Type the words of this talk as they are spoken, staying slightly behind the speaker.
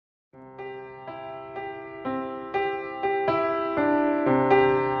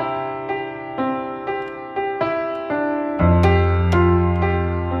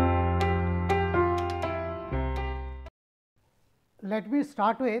let me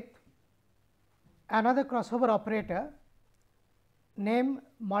start with another crossover operator named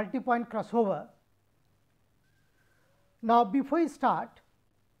multi-point crossover. Now, before we start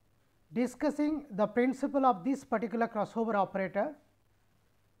discussing the principle of this particular crossover operator,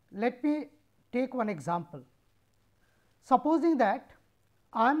 let me take one example. Supposing that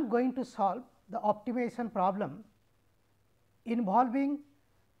I am going to solve the optimization problem involving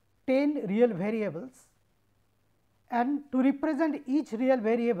 10 real variables, and to represent each real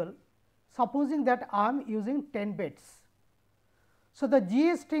variable, supposing that I am using 10 bits. So, the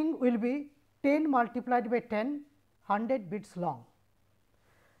GA string will be 10 multiplied by 10, 100 bits long.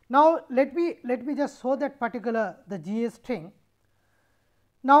 Now, let me just show that particular the GA string.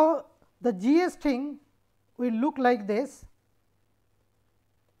 Now, the GA string will look like this.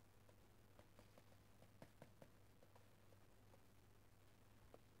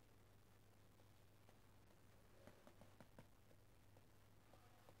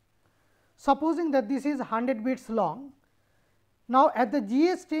 Supposing that this is 100 bits long. Now, as the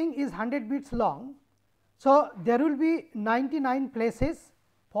GA string is 100 bits long, so there will be 99 places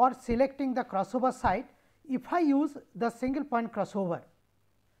for selecting the crossover site if I use the single point crossover.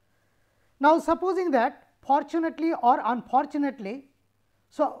 Now, supposing that fortunately or unfortunately,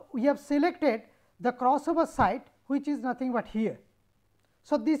 so we have selected the crossover site which is nothing but here.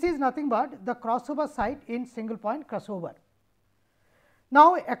 So, this is nothing but the crossover site in single point crossover.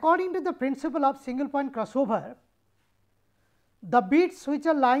 Now, according to the principle of single point crossover, the bits which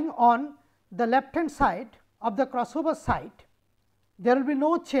are lying on the left hand side of the crossover site, there will be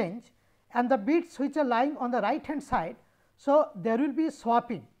no change, and the bits which are lying on the right hand side, so there will be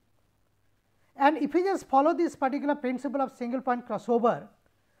swapping. And if we just follow this particular principle of single point crossover,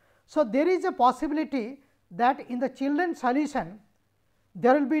 so there is a possibility that in the children's solution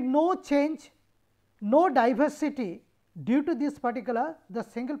there will be no change, no diversity due to this particular the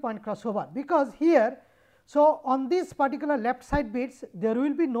single point crossover, because here, so on this particular left side bits there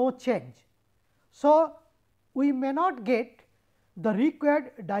will be no change. So, we may not get the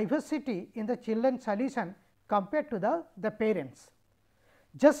required diversity in the children's solution compared to the parents.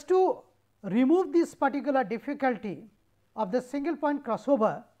 Just to remove this particular difficulty of the single point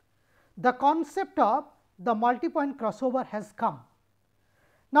crossover, the concept of the multi point crossover has come.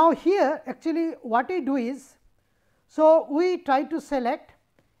 Now, here actually what we do is, so we try to select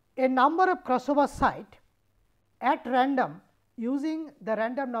a number of crossover site at random using the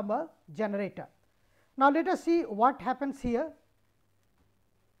random number generator. Now, let us see what happens here.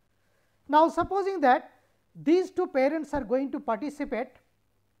 Now, supposing that these two parents are going to participate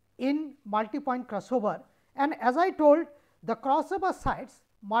in multi-point crossover, and as I told, the crossover sites,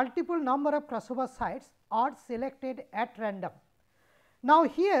 multiple number of crossover sites are selected at random. Now,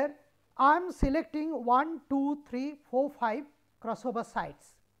 here I am selecting 1, 2, 3, 4, 5 crossover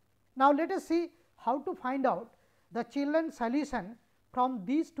sites. Now, let us see how to find out the children's solution from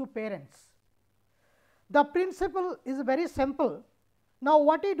these two parents. The principle is very simple. Now,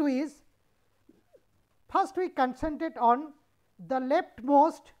 what we do is, first we concentrate on the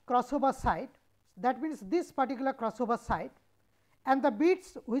leftmost crossover site, that means this particular crossover site, and the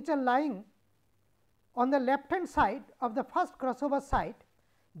bits which are lying on the left hand side of the first crossover site,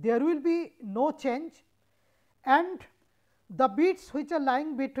 there will be no change, and the bits which are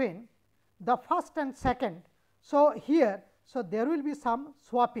lying between the first and second. So, here, so there will be some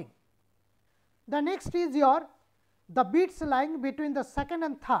swapping. The next is your the bits lying between the second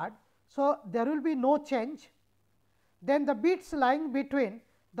and third. So, there will be no change. Then the bits lying between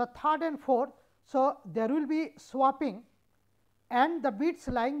the third and fourth. So, there will be swapping, and the bits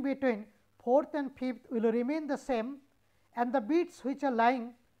lying between fourth and fifth will remain the same, and the bits which are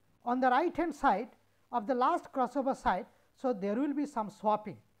lying on the right hand side of the last crossover site. So, there will be some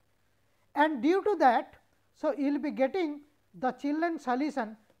swapping, and due to that, so you will be getting the children's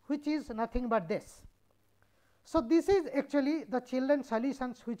solution which is nothing but this. So, this is actually the children's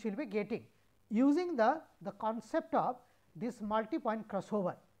solutions which we will be getting using the concept of this multi-point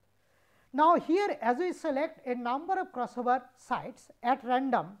crossover. Now, here as we select a number of crossover sites at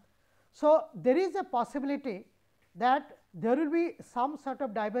random, so there is a possibility that there will be some sort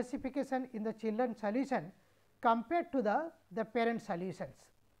of diversification in the children's solution compared to the parent solutions.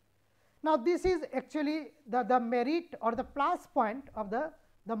 Now, this is actually the merit or the plus point of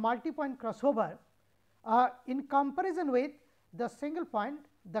the multi-point crossover in comparison with the single point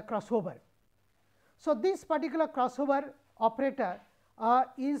the crossover. So, this particular crossover operator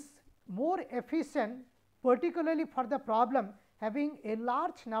is more efficient, particularly for the problem having a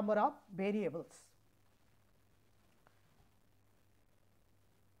large number of variables.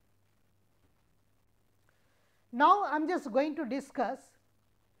 Now, I am just going to discuss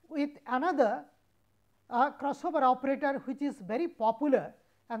with another crossover operator which is very popular,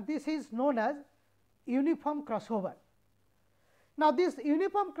 and this is known as uniform crossover. Now, this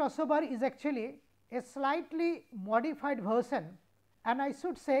uniform crossover is actually a slightly modified version, and I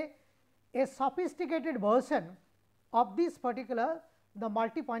should say a sophisticated version of this particular the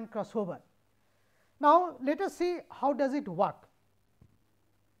multi-point crossover. Now, let us see how does it work.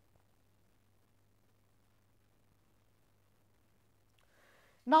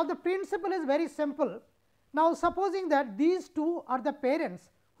 Now, the principle is very simple. Now, supposing that these two are the parents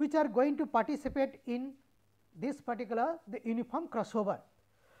which are going to participate in this particular the uniform crossover.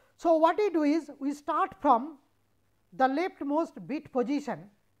 So, what we do is we start from the leftmost bit position,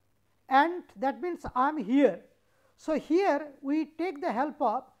 and that means I am here. So, here we take the help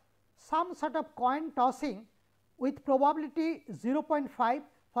of some sort of coin tossing with probability 0.5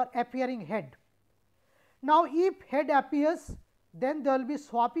 for appearing head. Now, if head appears, then there will be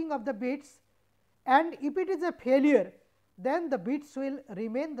swapping of the bits, and if it is a failure, then the bits will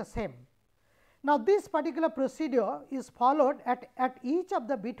remain the same. Now, this particular procedure is followed at each of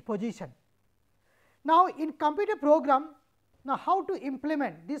the bit position. Now, in computer program, now how to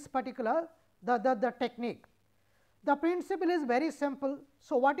implement this particular the technique? The principle is very simple.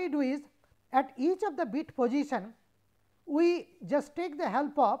 So, what we do is at each of the bit position, we just take the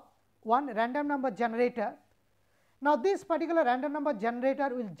help of one random number generator. Now, this particular random number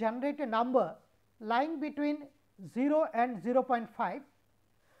generator will generate a number lying between 0 and 0.5.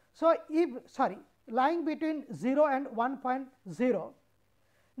 So, if lying between 0 and 1.0.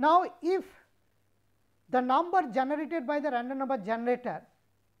 Now, if the number generated by the random number generator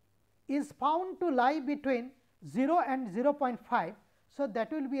is found to lie between 0 and 0.5. So,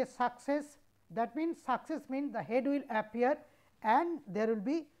 that will be a success. That means success means the head will appear and there will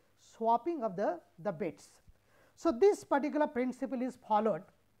be swapping of the bits. So, this particular principle is followed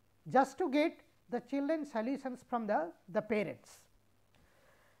just to get the children's solutions from the parents.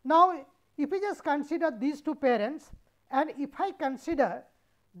 Now, if we just consider these two parents, and if I consider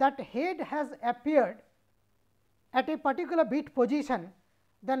that head has appeared at a particular bit position,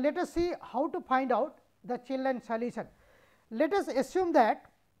 then let us see how to find out the children's solution. Let us assume that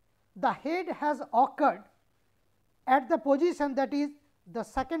the head has occurred at the position, that is the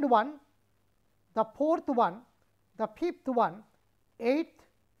second one, the fourth one, the fifth one, 8th,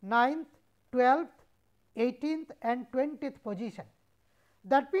 9th, 12th, 18th and 20th position.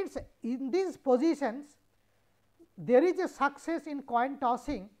 That means, in these positions there is a success in coin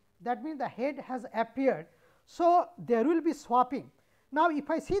tossing, that means the head has appeared. So, there will be swapping. Now, if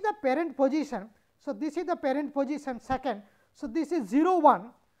I see the parent position, so this is the parent position second. So, this is 0 1.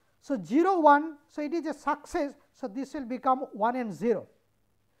 So, 0 1, so it is a success. So, this will become 1 and 0.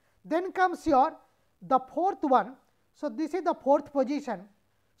 Then comes your the fourth one. So, this is the fourth position.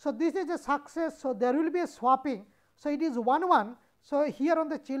 So, this is a success. So, there will be a swapping. So, it is 1 1. So, here on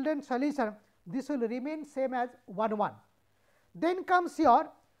the children's solution, this will remain same as 1 1. Then comes your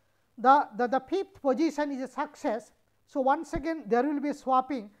the fifth position is a success. So, once again there will be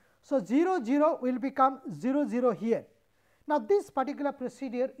swapping. So, 0 0 will become 0 0 here. Now, this particular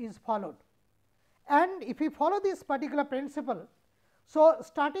procedure is followed, and if we follow this particular principle, so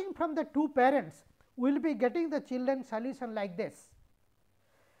starting from the two parents, we will be getting the children's solution like this.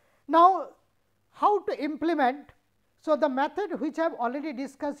 Now, how to implement? So, the method which I have already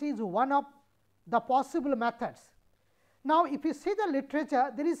discussed is one of the possible methods. Now, if you see the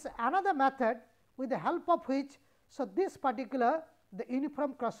literature, there is another method with the help of which, so this particular the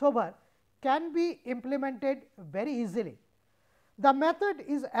uniform crossover can be implemented very easily. The method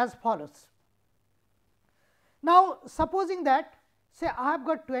is as follows. Now, supposing that say I have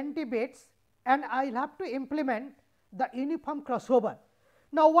got 20 bits and I will have to implement the uniform crossover.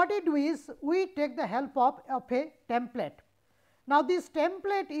 Now, what we do is we take the help of a template. Now, this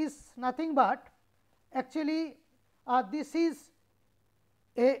template is nothing but actually this is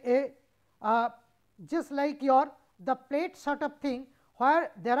a just like your the plate sort of thing,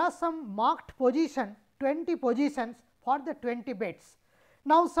 where there are some marked position 20 positions for the 20 bits.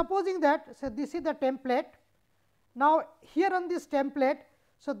 Now, supposing that, so this is the template. Now, here on this template,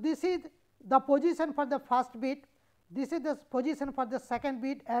 so this is the position for the first bit, this is the position for the second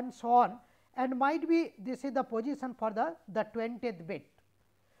bit and so on, and might be this is the position for the 20th bit.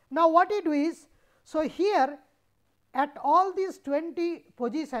 Now, what we do is, so here at all these 20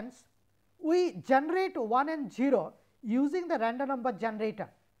 positions, we generate 1 and 0 using the random number generator.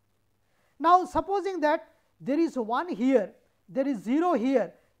 Now, supposing that there is 1 here, there is 0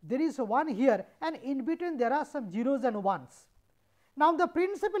 here, there is 1 here, and in between there are some zeros and ones. Now, the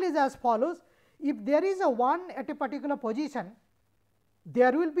principle is as follows. if there is a 1 at a particular position,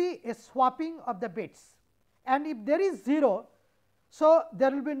 there will be a swapping of the bits, and if there is 0, so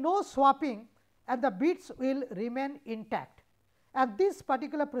there will be no swapping and the bits will remain intact, and this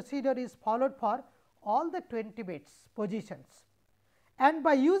particular procedure is followed for all the 20 bits positions. And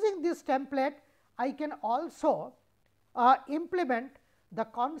by using this template, I can also implement the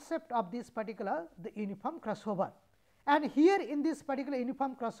concept of this particular the uniform crossover. And here in this particular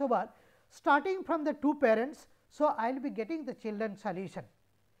uniform crossover, starting from the 2 parents, so I will be getting the children solution.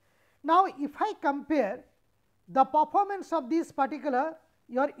 Now, if I compare the performance of this particular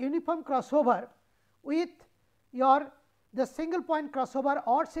your uniform crossover with your the single point crossover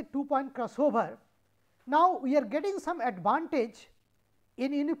or say 2 point crossover, now we are getting some advantage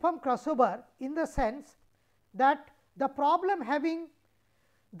in uniform crossover in the sense that the problem having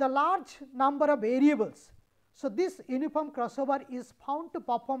the large number of variables. So, this uniform crossover is found to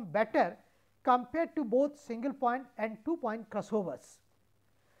perform better compared to both single point and 2 point crossovers.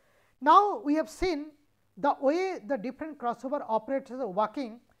 Now, we have seen the way the different crossover operators are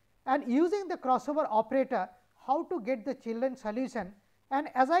working, and using the crossover operator how to get the children solution. And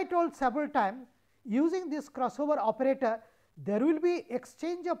as I told several times, using this crossover operator there will be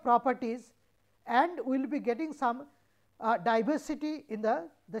exchange of properties and we will be getting some diversity in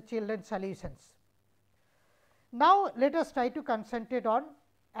the children solutions. Now, let us try to concentrate on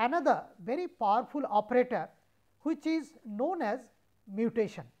another very powerful operator which is known as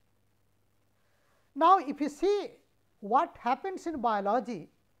mutation. Now, if you see what happens in biology,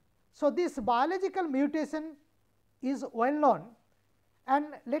 so this biological mutation is well known, and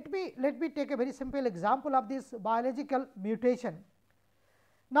let me take a very simple example of this biological mutation.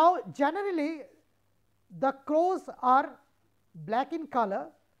 Now, generally the crows are black in color,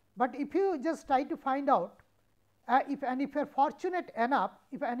 but if you just try to find out if you are fortunate enough,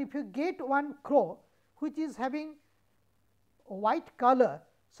 if you get one crow which is having white color,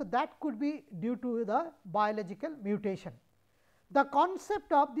 so that could be due to the biological mutation. The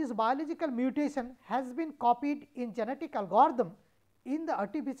concept of this biological mutation has been copied in genetic algorithm in the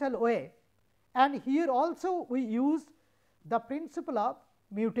artificial way, and here also we use the principle of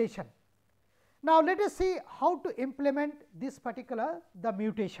mutation. Now, let us see how to implement this particular the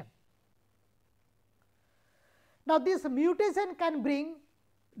mutation. Now, this mutation can bring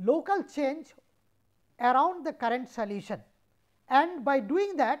local change around the current solution, and by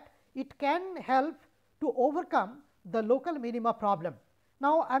doing that it can help to overcome the local minima problem.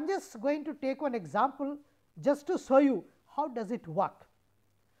 Now, I am just going to take one example just to show you how does it work.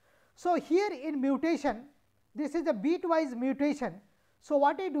 So, here in mutation, this is a bitwise mutation. So,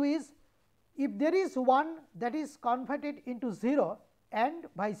 what I do is, if there is 1, that is converted into 0 and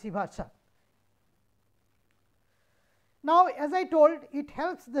vice versa. Now, as I told, it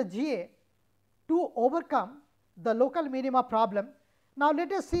helps the GA to overcome the local minima problem. Now,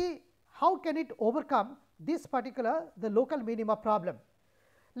 let us see how can it overcome this particular the local minima problem.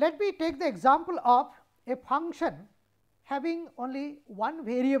 Let me take the example of a function having only one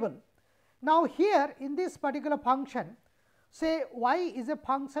variable. Now, here in this particular function, say y is a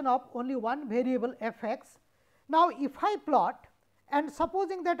function of only one variable f x. Now, if I plot and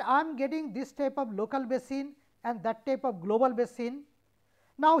supposing that I am getting this type of local basin and that type of global basin.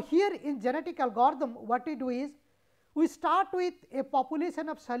 Now, here in genetic algorithm what we do is, we start with a population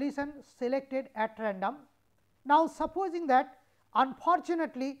of solution selected at random. Now, supposing that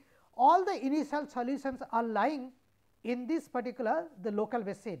unfortunately all the initial solutions are lying in this particular the local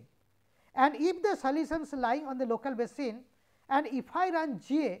basin, and if the solutions lying on the local basin and if I run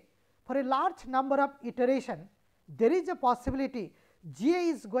GA for a large number of iteration, there is a possibility GA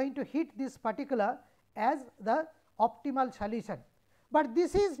is going to hit this particular as the optimal solution, but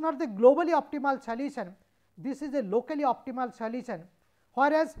this is not the globally optimal solution, this is a locally optimal solution,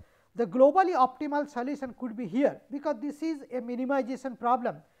 whereas the globally optimal solution could be here, because this is a minimization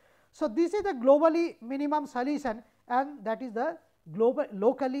problem. So, this is the globally minimum solution and that is the global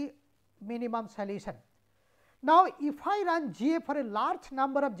locally minimum solution. Now, if I run GA for a large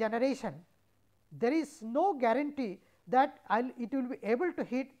number of generation, there is no guarantee that it will be able to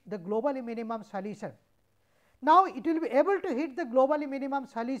hit the globally minimum solution. Now, it will be able to hit the globally minimum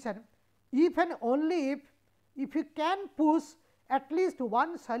solution if and only if you can push at least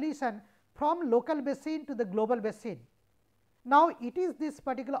one solution from local basin to the global basin. Now, it is this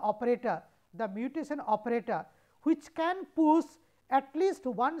particular operator, the mutation operator, which can push at least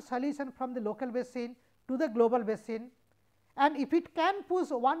one solution from the local basin to the global basin, and if it can push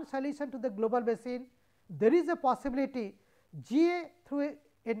one solution to the global basin, there is a possibility GA through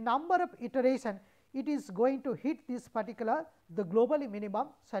a number of iteration it is going to hit this particular the globally minimum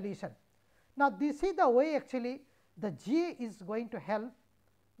solution. Now, this is the way actually the GA is going to help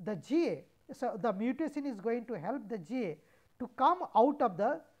the GA. So, the mutation is going to help the GA to come out of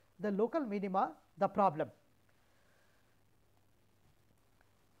the local minima, the problem.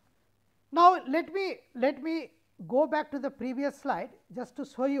 Now, let me go back to the previous slide just to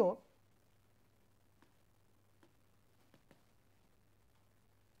show you.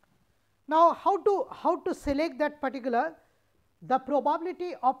 Now, how to select that particular the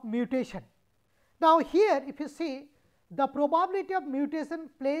probability of mutation. Now, here if you see the probability of mutation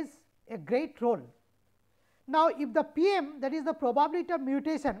plays a great role. Now, if the PM, that is the probability of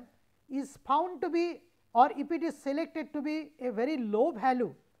mutation, is found to be, or if it is selected to be a very low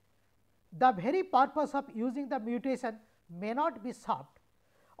value, the very purpose of using the mutation may not be served.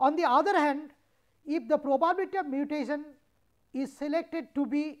 On the other hand, if the probability of mutation is selected to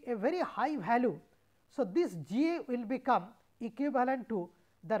be a very high value, so this GA will become equivalent to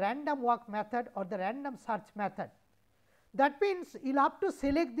the random walk method or the random search method. That means, you will have to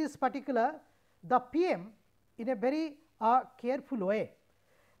select this particular the PM in a very careful way,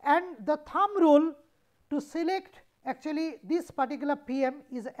 and the thumb rule to select actually this particular PM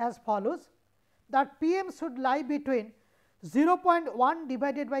is as follows, that PM should lie between 0.1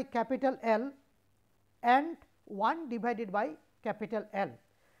 divided by capital L and 1 divided by capital L.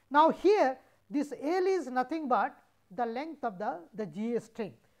 Now, here this L is nothing but the length of the GA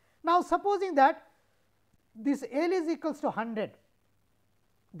string. Now, supposing that this L is equals to 100,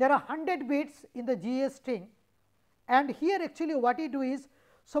 there are 100 bits in the GA string, and here actually what you do is,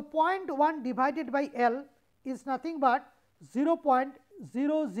 so 0.1 divided by L is nothing but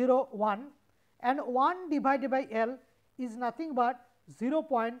 0.001 and 1 divided by L is nothing but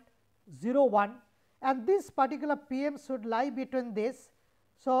 0.01, and this particular PM should lie between this.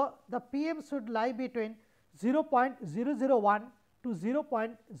 So, the PM should lie between 0.001 to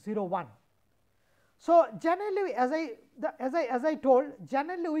 0.01. So, generally as I told,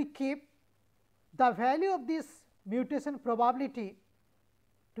 generally we keep the value of this mutation probability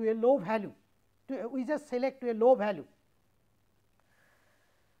to a low value, we just select to a low value.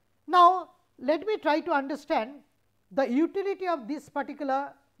 Now, let me try to understand the utility of this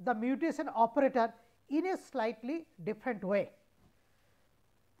particular the mutation operator in a slightly different way.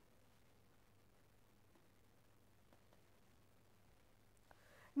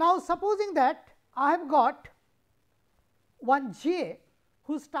 Now, supposing that I have got one GA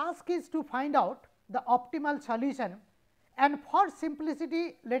whose task is to find out the optimal solution, and for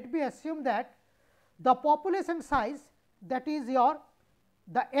simplicity let me assume that the population size, that is your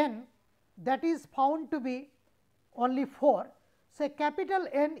the n, that is found to be only 4. Say capital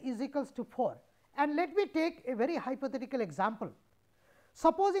N is equals to 4, and let me take a very hypothetical example.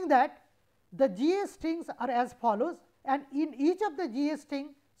 Supposing that the GA strings are as follows, and in each of the GA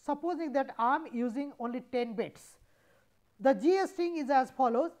string, supposing that I am using only 10 bits, the GA string is as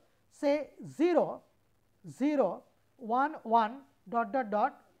follows, say 0, 0, 1, 1, dot dot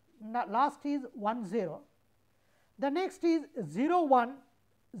dot, last is 1 0, the next is 0 1,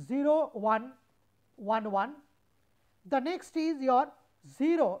 0 1, 1 1, the next is your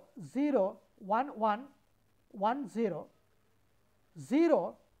 0 0, 1 1, 1 0,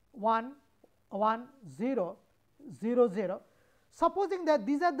 0 1, 1 0, 0 0. Supposing that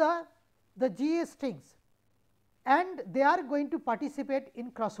these are the GA strings and they are going to participate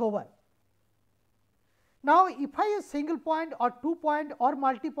in crossover. Now, if I use single point or 2 point or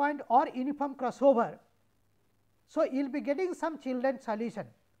multi point or uniform crossover, so you will be getting some children solution.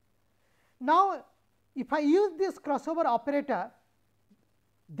 Now, if I use this crossover operator,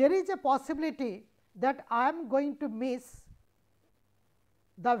 there is a possibility that I am going to miss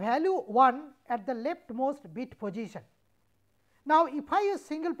the value 1 at the leftmost bit position. Now, if I use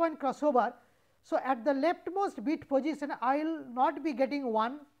single point crossover, so at the leftmost bit position I will not be getting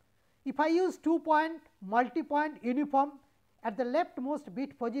 1. If I use 2 point, multi point, uniform, at the leftmost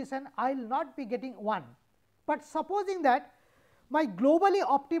bit position I will not be getting 1. But supposing that my globally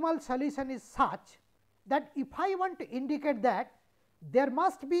optimal solution is such that if I want to indicate that there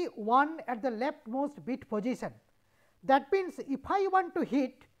must be 1 at the leftmost bit position, that means if I want to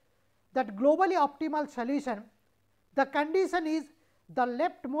hit that globally optimal solution, the condition is the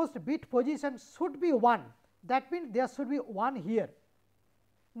leftmost bit position should be 1, that means there should be 1 here.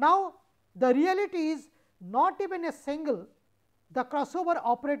 Now, the reality is not even a single the crossover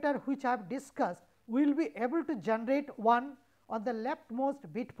operator which I have discussed will be able to generate 1 on the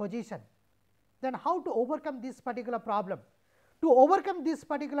leftmost bit position. Then how to overcome this particular problem? To overcome this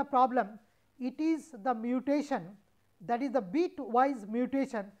particular problem, it is the mutation, that is the bitwise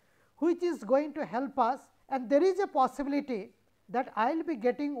mutation, which is going to help us, and there is a possibility that I will be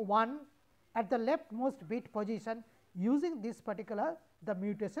getting 1 at the leftmost bit position using this particular the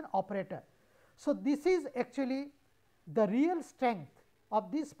mutation operator. So, this is actually the real strength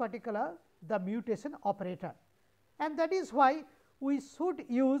of this particular the mutation operator, and that is why we should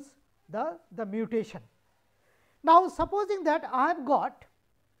use the mutation. Now, supposing that I have got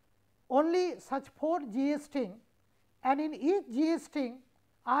only such 4 GA string, and in each GA string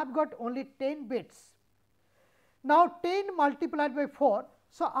I have got only 10 bits. Now, 10 multiplied by 4,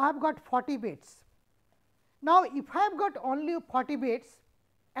 so I have got 40 bits. Now, if I have got only 40 bits,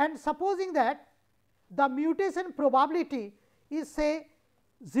 and supposing that the mutation probability is say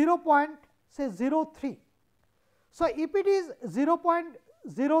 0.03. So, if it is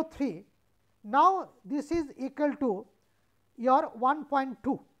 0.03, now this is equal to your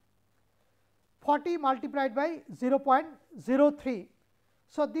 1.2, 40 multiplied by 0.03.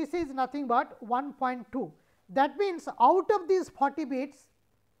 So, this is nothing but 1.2. That means, out of these 40 bits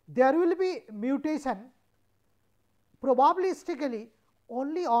there will be mutation probabilistically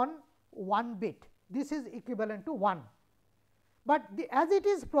only on 1 bit. This is equivalent to 1, but as it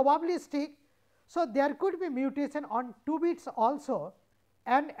is probabilistic, so there could be mutation on 2 bits also,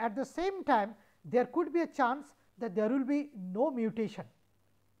 and at the same time there could be a chance that there will be no mutation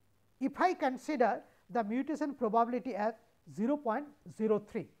if I consider the mutation probability as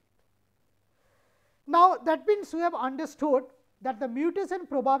 0.03. Now, that means we have understood that the mutation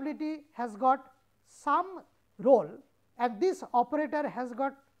probability has got some role, and this operator has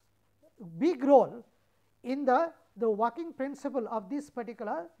got big role in the working principle of this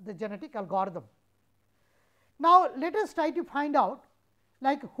particular the genetic algorithm. Now, let us try to find out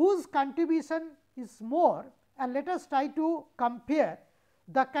like whose contribution is more, and let us try to compare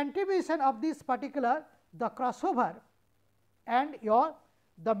the contribution of this particular the crossover and your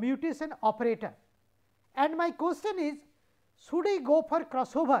the mutation operator. And my question is, should I go for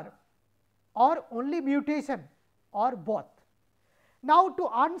crossover or only mutation or both? Now, to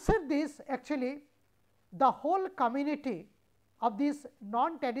answer this, actually the whole community of these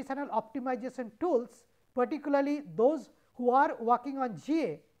non-traditional optimization tools, particularly those who are working on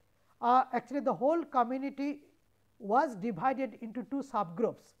GA, actually the whole community was divided into 2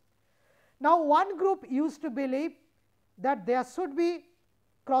 subgroups. Now, one group used to believe that there should be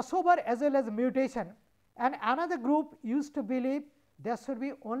crossover as well as mutation, and another group used to believe there should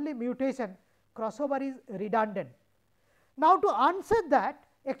be only mutation, crossover is redundant. Now, to answer that,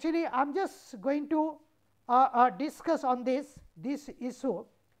 actually I am just going to discuss on this issue.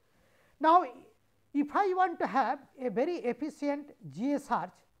 Now, if I want to have a very efficient GA search,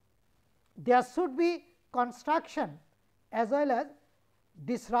 there should be construction as well as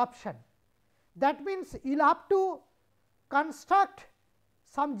disruption. That means, you will have to construct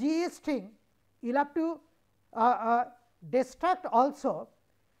some GA string, you will have to destruct also,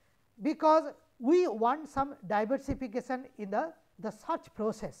 because we want some diversification in the search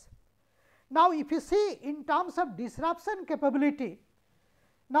process. Now, if you see in terms of disruption capability,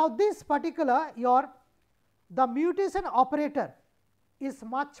 now this particular the mutation operator is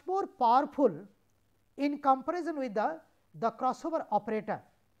much more powerful in comparison with the crossover operator.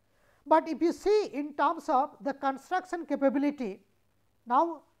 But if you see in terms of the construction capability,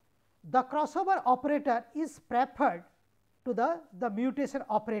 now the crossover operator is preferred to the mutation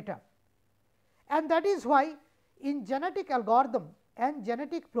operator, and that is why in genetic algorithm and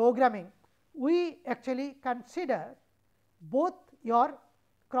genetic programming we actually consider both your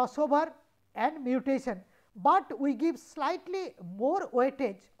crossover and mutation, but we give slightly more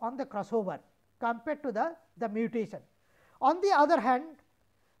weightage on the crossover compared to the mutation. On the other hand,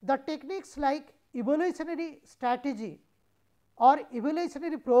 the techniques like evolutionary strategy or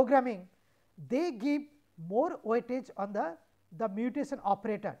evolutionary programming, they give more weightage on the mutation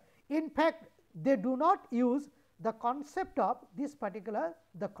operator. In fact, they do not use the concept of this particular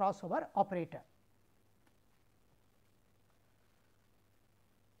the crossover operator.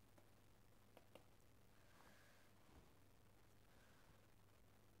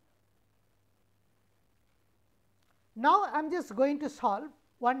 Now, I am just going to solve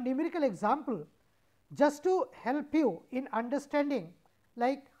one numerical example just to help you in understanding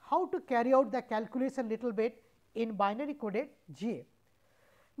like how to carry out the calculation little bit in binary coded GA.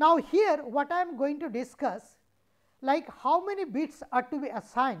 Now, here what I am going to discuss like how many bits are to be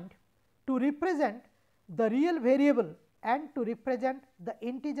assigned to represent the real variable and to represent the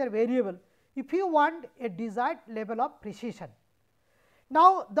integer variable if you want a desired level of precision.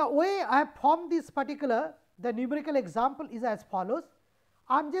 Now, the way I have formed this particular the numerical example is as follows.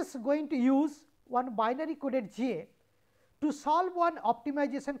 I am just going to use one binary coded GA to solve one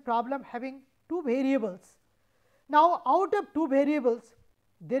optimization problem having 2 variables. Now, out of 2 variables,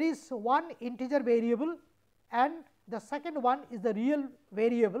 there is one integer variable and the second one is the real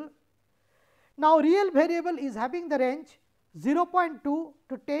variable. Now, real variable is having the range 0.2 to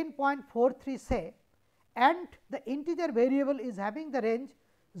 10.43 say, and the integer variable is having the range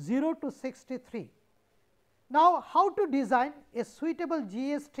 0 to 63. Now, how to design a suitable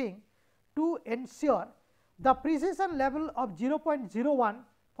GA string to ensure the precision level of 0.01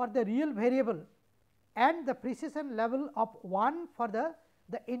 for the real variable and the precision level of 1 for the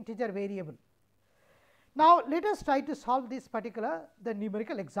integer variable. Now, let us try to solve this particular the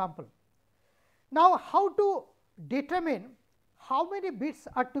numerical example. Now, how to determine how many bits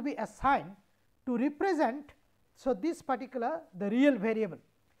are to be assigned to represent, so this particular the real variable.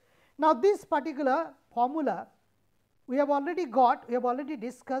 Now, this particular formula we have already got, we have already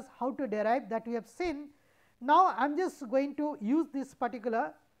discussed how to derive, that we have seen. Now, I am just going to use this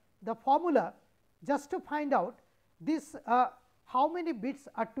particular the formula just to find out this how many bits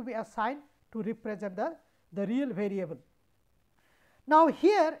are to be assigned to represent the real variable. Now,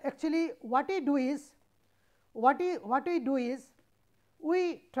 here actually what we do is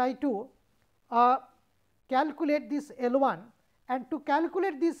we try to calculate this L1, and to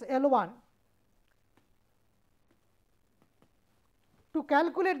calculate this L1,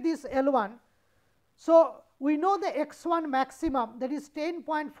 so we know the x1 maximum, that is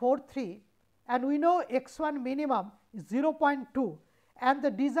 10.43, and we know x1 minimum is 0.2, and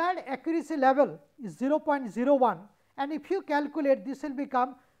the desired accuracy level is 0.01, and if you calculate, this will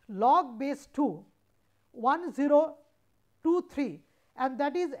become log base 2 1023, and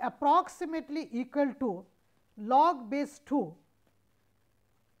that is approximately equal to log base 2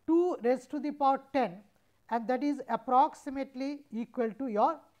 raised to the power 10, and that is approximately equal to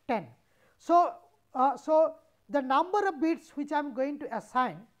your 10. So, the number of bits which I am going to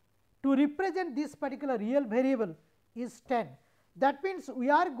assign to represent this particular real variable is 10. That means, we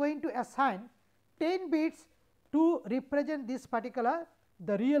are going to assign 10 bits to represent this particular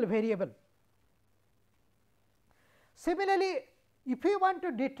the real variable. Similarly, if we want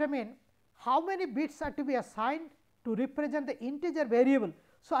to determine how many bits are to be assigned to represent the integer variable,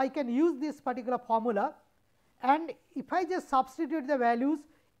 so I can use this particular formula, and if I just substitute the values,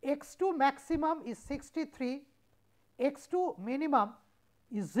 x2 maximum is 63, x2 minimum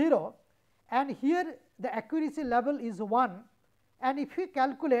is 0, and here the accuracy level is 1, and if we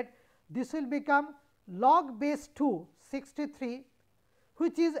calculate, this will become log base 2 63,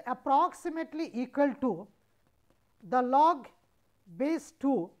 which is approximately equal to the log base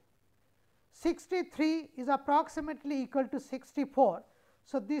 2 63 is approximately equal to 64.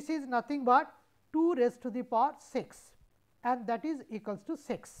 So, this is nothing but 2 raised to the power 6, and that is equals to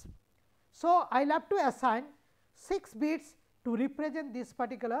 6. So, I will have to assign 6 bits to represent this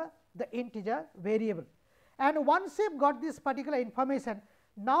particular the integer variable, and once you have got this particular information,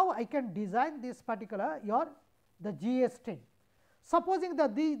 now I can design this particular the GA string. Supposing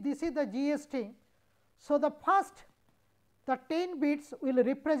that this is the GA string. So, the first the 10 bits will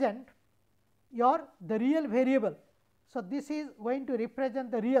represent the real variable. So, this is going to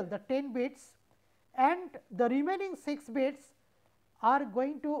represent the 10 bits, and the remaining 6 bits are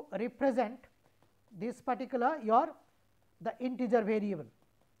going to represent this particular the integer variable.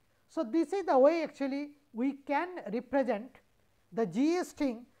 So, this is the way actually we can represent the GA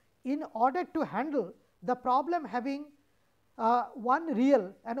string in order to handle the problem having one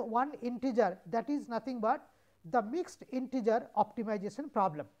real and one integer, that is nothing but the mixed integer optimization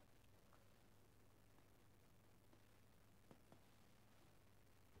problem.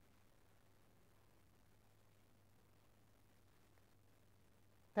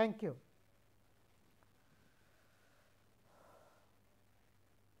 Thank you.